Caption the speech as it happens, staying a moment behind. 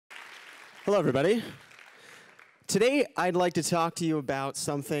Hello, everybody. Today, I'd like to talk to you about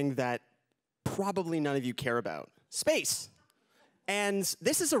something that probably none of you care about: space. And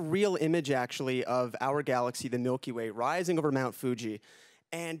this is a real image, actually, of our galaxy, the Milky Way, rising over Mount Fuji.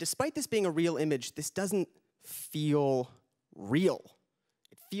 And despite this being a real image, this doesn't feel real.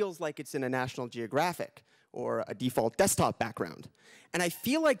 It feels like it's in a National Geographic or a default desktop background. And I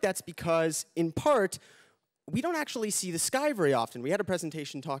feel like that's because, in part, we don't actually see the sky very often. We had a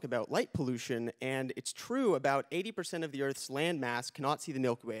presentation talk about light pollution, and it's true, about 80% of the Earth's land mass cannot see the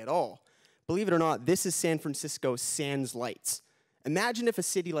Milky Way at all. Believe it or not, this is San Francisco sans lights. Imagine if a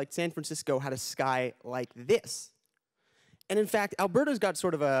city like San Francisco had a sky like this. And in fact, Alberta's got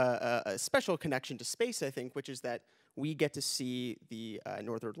sort of a special connection to space, I think, which is that we get to see the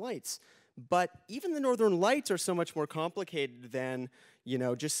northern lights. But even the northern lights are so much more complicated than,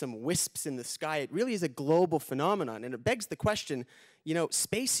 just some wisps in the sky. It really is a global phenomenon, and it begs the question,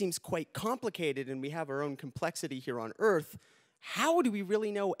 space seems quite complicated, and we have our own complexity here on Earth. How do we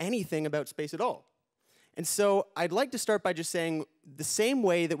really know anything about space at all? And so I'd like to start by just saying the same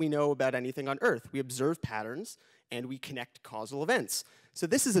way that we know about anything on Earth. We observe patterns, and we connect causal events. So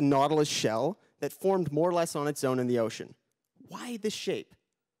this is a nautilus shell that formed more or less on its own in the ocean. Why this shape?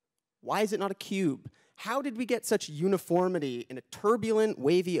 Why is it not a cube? How did we get such uniformity in a turbulent,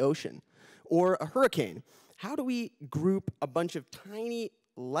 wavy ocean? Or a hurricane? How do we group a bunch of tiny,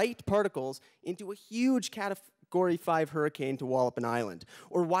 light particles into a huge Category 5 hurricane to wall up an island?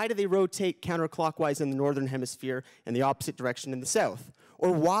 Or why do they rotate counterclockwise in the northern hemisphere and the opposite direction in the south?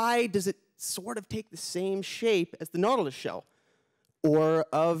 Or why does it sort of take the same shape as the nautilus shell? Or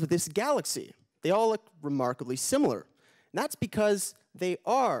of this galaxy? They all look remarkably similar. And that's because they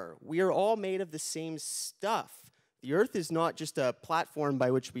are. We are all made of the same stuff. The Earth is not just a platform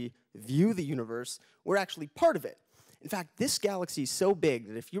by which we view the universe. We're actually part of it. In fact, this galaxy is so big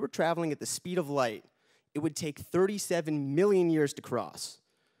that if you were traveling at the speed of light, it would take 37 million years to cross.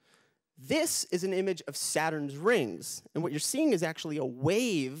 This is an image of Saturn's rings. And what you're seeing is actually a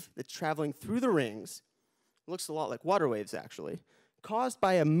wave that's traveling through the rings. It looks a lot like water waves, actually, caused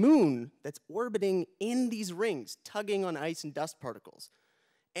by a moon that's orbiting in these rings, tugging on ice and dust particles.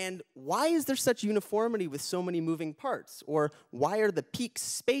 And why is there such uniformity with so many moving parts? Or why are the peaks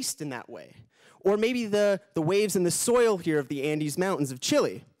spaced in that way? Or maybe the waves in the soil here of the Andes Mountains of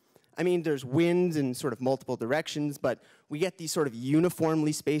Chile. I mean, there's winds in sort of multiple directions, but we get these sort of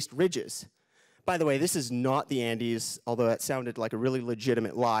uniformly spaced ridges. By the way, this is not the Andes, although that sounded like a really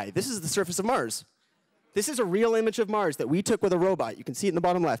legitimate lie. This is the surface of Mars. This is a real image of Mars that we took with a robot. You can see it in the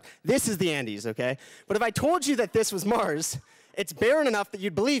bottom left. This is the Andes, okay? But if I told you that this was Mars, it's barren enough that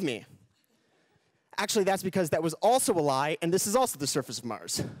you'd believe me. Actually, that's because that was also a lie, and this is also the surface of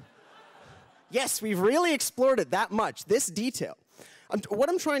Mars. Yes, we've really explored it that much, this detail. What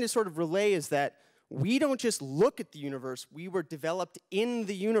I'm trying to sort of relay is that we don't just look at the universe, we were developed in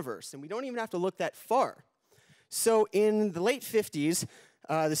the universe, and we don't even have to look that far. So in the late 50s,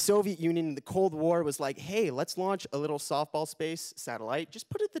 the Soviet Union in the Cold War was like, hey, let's launch a little softball space satellite. Just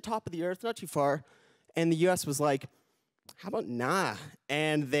put it at the top of the Earth, not too far. And the US was like, how about nah?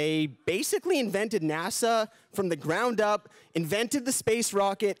 And they basically invented NASA from the ground up, invented the space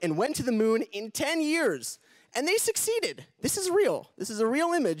rocket, and went to the moon in 10 years. And they succeeded. This is real. This is a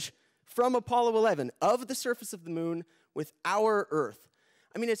real image from Apollo 11 of the surface of the moon with our Earth.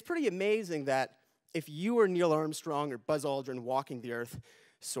 I mean, it's pretty amazing that if you were Neil Armstrong or Buzz Aldrin walking the Earth,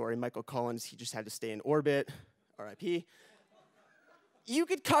 sorry, Michael Collins, he just had to stay in orbit, RIP, you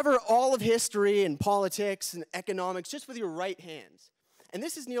could cover all of history and politics and economics just with your right hands. And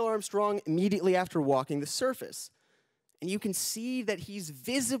this is Neil Armstrong immediately after walking the surface. And you can see that he's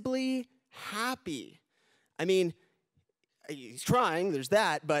visibly happy. I mean, he's trying, there's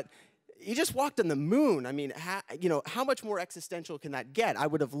that, but he just walked on the moon. I mean, how much more existential can that get? I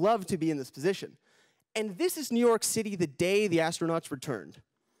would have loved to be in this position. And this is New York City the day the astronauts returned.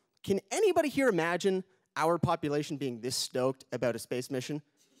 Can anybody here imagine our population being this stoked about a space mission?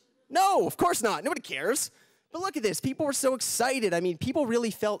 No, of course not. Nobody cares. But look at this. People were so excited. I mean, people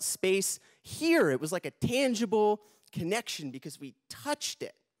really felt space here. It was like a tangible connection because we touched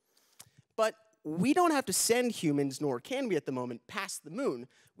it. But we don't have to send humans, nor can we at the moment, past the moon.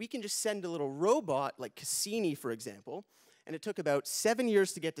 We can just send a little robot, like Cassini, for example, and it took about 7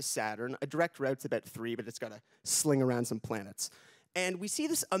 years to get to Saturn. A direct route's about 3, but it's got to sling around some planets. And we see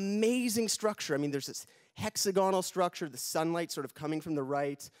this amazing structure. I mean, there's this hexagonal structure, the sunlight sort of coming from the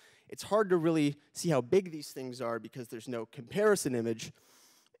right. It's hard to really see how big these things are because there's no comparison image.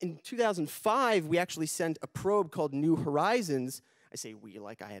 In 2005, we actually sent a probe called New Horizons. I say we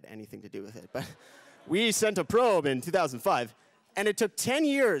like I had anything to do with it, but we sent a probe in 2005. And it took 10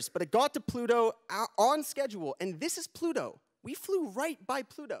 years, but it got to Pluto on schedule. And this is Pluto. We flew right by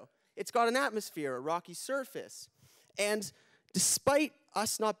Pluto. It's got an atmosphere, a rocky surface. And despite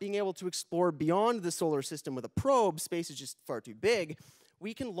us not being able to explore beyond the solar system with a probe, space is just far too big,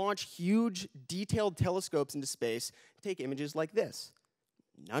 we can launch huge, detailed telescopes into space and take images like this.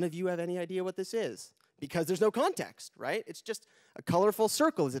 None of you have any idea what this is, because there's no context, right? It's just a colorful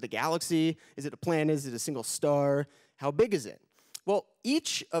circle. Is it a galaxy? Is it a planet? Is it a single star? How big is it? Well,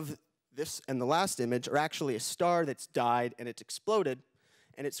 each of this and the last image are actually a star that's died and it's exploded,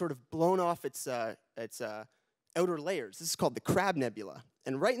 and it's sort of blown off its outer layers. This is called the Crab Nebula.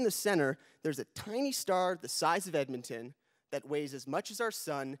 And right in the center, there's a tiny star the size of Edmonton that weighs as much as our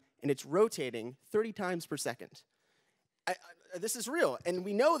sun, and it's rotating 30 times per second. This is real, and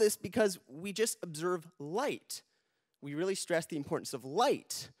we know this because we just observe light. We really stress the importance of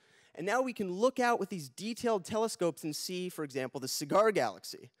light. And now we can look out with these detailed telescopes and see, for example, the Cigar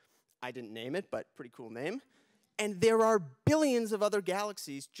Galaxy. I didn't name it, but pretty cool name. And there are billions of other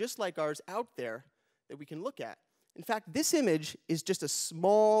galaxies just like ours out there that we can look at. In fact, this image is just a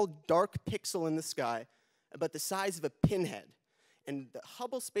small, dark pixel in the sky about the size of a pinhead. And the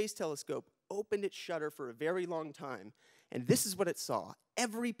Hubble Space Telescope opened its shutter for a very long time, and this is what it saw.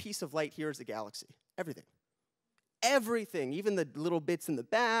 Every piece of light here is a galaxy. Everything. Everything, even the little bits in the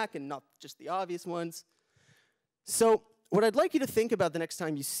back, and not just the obvious ones. So what I'd like you to think about the next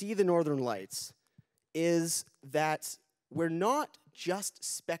time you see the Northern Lights is that we're not just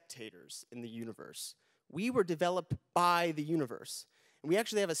spectators in the universe. We were developed by the universe, and we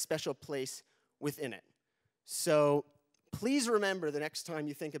actually have a special place within it. So please remember the next time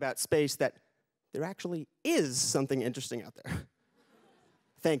you think about space that there actually is something interesting out there.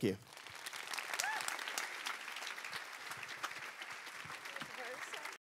 Thank you.